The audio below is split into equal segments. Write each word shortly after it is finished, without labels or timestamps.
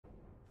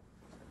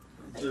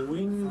The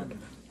win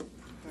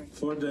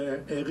for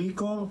the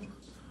Enrico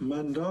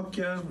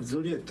Mandocchia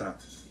Giulietta.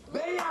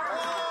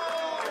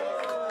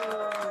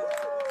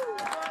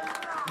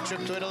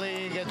 Trip to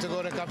Italy, get to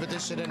go to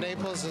competition in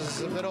Naples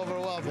is a bit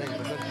overwhelming,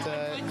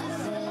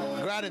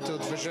 but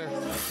gratitude for sure.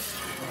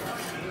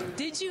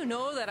 Did you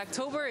know that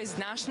October is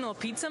National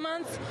Pizza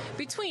Month?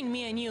 Between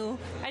me and you,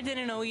 I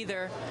didn't know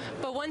either.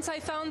 But once I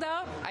found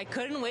out, I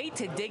couldn't wait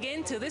to dig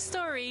into this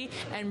story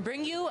and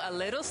bring you a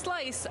little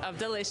slice of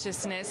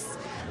deliciousness.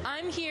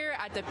 I'm here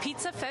at the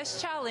Pizza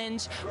Fest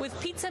Challenge with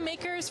pizza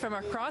makers from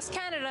across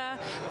Canada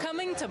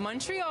coming to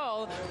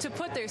Montreal to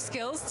put their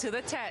skills to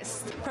the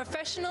test.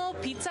 Professional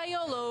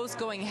pizzaiolos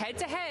going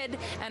head-to-head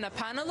and a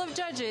panel of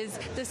judges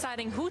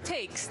deciding who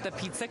takes the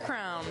pizza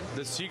crown.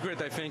 The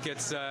secret, I think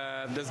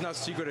there's no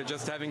secret of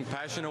just having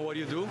passion in what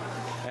you do,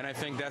 and I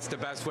think that's the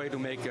best way to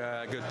make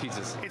good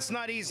pizzas. It's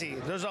not easy.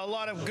 There's a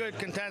lot of good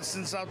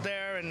contestants out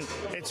there, and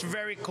it's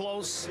very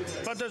close,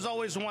 but there's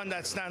always one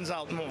that stands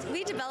out more.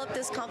 We developed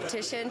this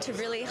competition to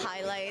really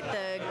highlight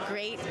the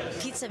great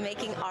pizza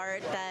making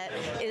art that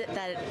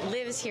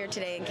lives here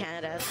today in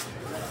Canada.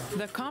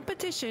 The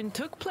competition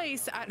took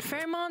place at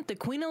Fairmont de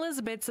Queen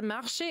Elizabeth's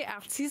Marché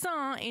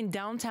Artisan in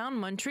downtown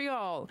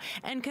Montreal,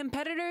 and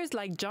competitors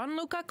like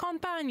Gianluca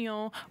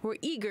Compagno were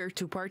eager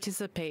to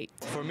participate.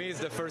 For me, it's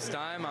the first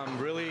time. I'm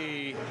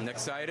really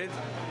excited,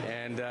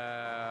 and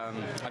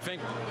I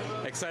think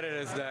excited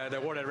is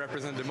the word that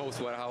represents the most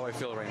how I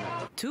feel right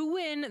now. To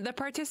win, the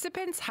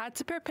participants had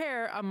to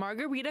prepare a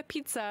margarita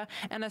pizza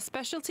and a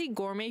specialty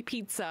gourmet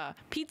pizza.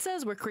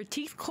 Pizzas were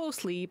critiqued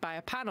closely by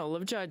a panel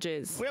of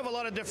judges. We have a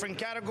lot of different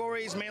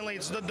categories. Mainly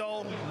it's the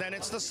dough, then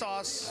it's the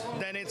sauce,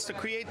 then it's the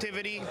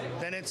creativity,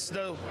 then it's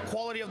the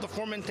quality of the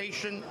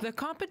fermentation. The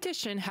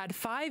competition had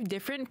 5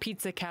 different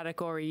pizza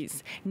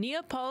categories: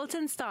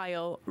 Neapolitan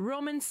style,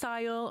 Roman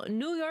style,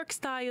 New York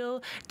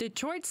style,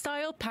 Detroit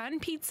style pan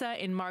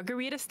pizza in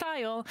margarita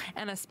style,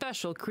 and a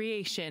special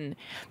creation.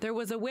 There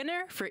was a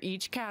winner for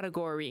each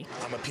category.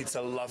 I'm a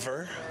pizza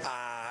lover.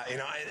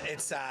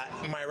 It's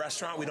my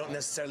restaurant. We don't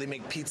necessarily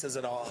make pizzas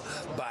at all,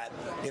 but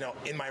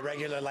in my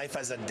regular life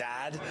as a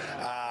dad,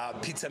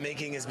 pizza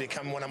making has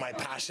become one of my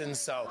passions.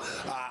 So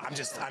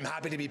I'm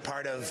happy to be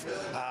part of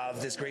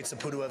this great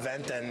Saputo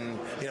event, and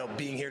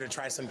being here to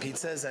try some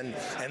pizzas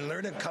and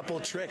learn a couple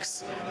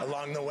tricks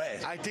along the way.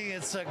 I think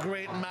it's a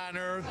great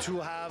manner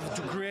to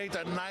create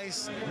a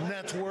nice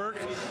network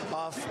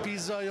of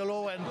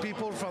pizzaiolo and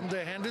people from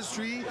the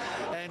industry,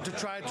 and to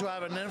try to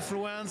have an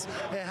influence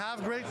and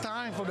have great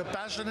time for the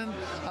passionate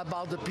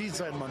about the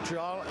pizza in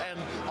Montreal and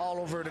all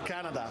over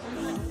Canada.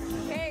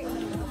 Hey.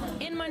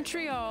 In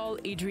Montreal,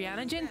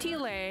 Adriana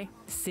Gentile,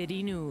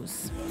 City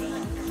News.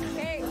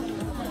 Hey.